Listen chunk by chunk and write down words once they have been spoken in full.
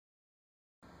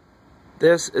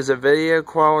This is a video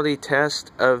quality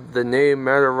test of the new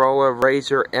Motorola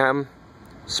RAZR M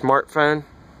smartphone.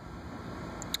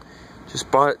 Just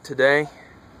bought it today.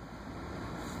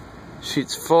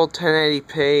 Shoots full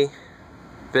 1080p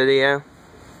video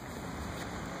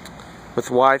with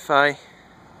Wi-Fi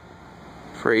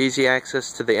for easy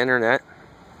access to the internet.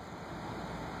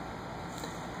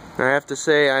 And I have to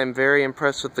say I'm very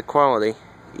impressed with the quality,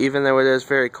 even though it is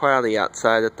very cloudy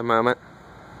outside at the moment.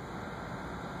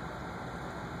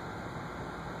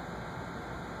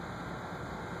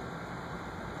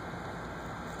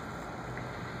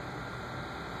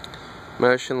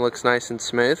 Motion looks nice and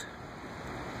smooth.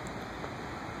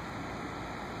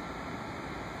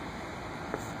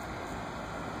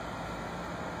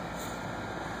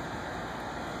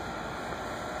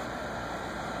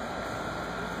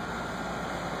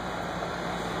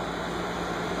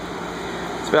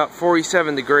 It's about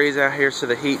 47 degrees out here, so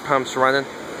the heat pump's running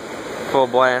full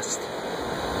blast.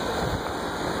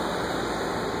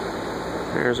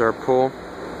 There's our pool.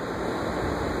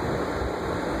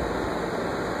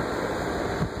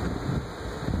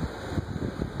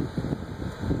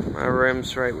 My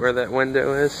room's right where that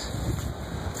window is.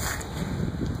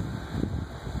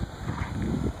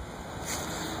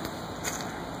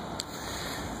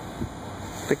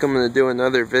 I think I'm going to do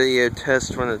another video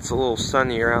test when it's a little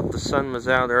sunnier out. The sun was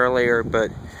out earlier, but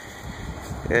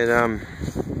it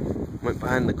went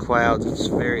behind the clouds. It's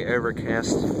very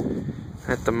overcast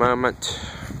at the moment.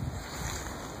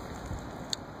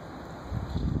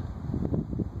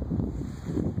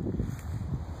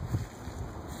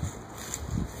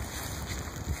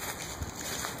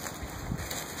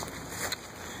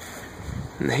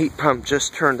 And the heat pump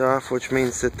just turned off, which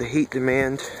means that the heat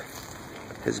demand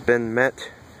has been met.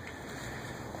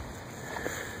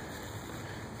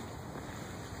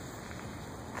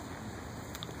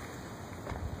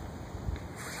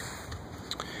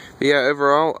 But yeah,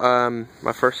 overall,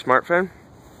 my first smartphone.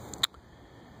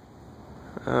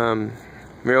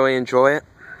 Really enjoy it.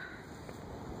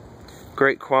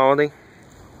 Great quality.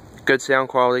 Good sound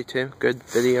quality too. Good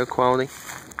video quality.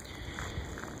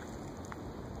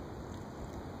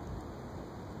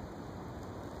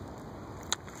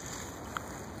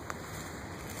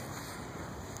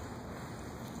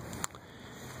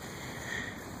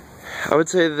 I would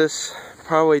say this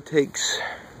probably takes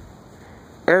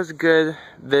as good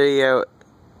video,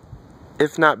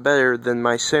 if not better, than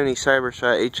my Sony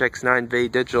CyberShot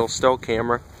HX9V digital still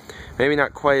camera. Maybe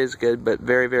not quite as good, but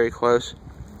very, very close.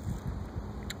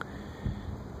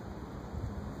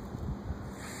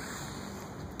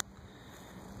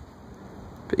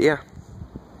 But yeah.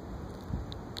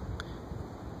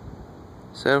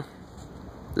 So,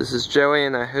 this is Joey,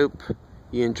 and I hope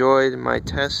you enjoyed my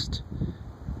test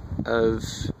of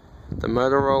the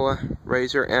Motorola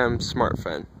RAZR M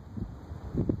smartphone.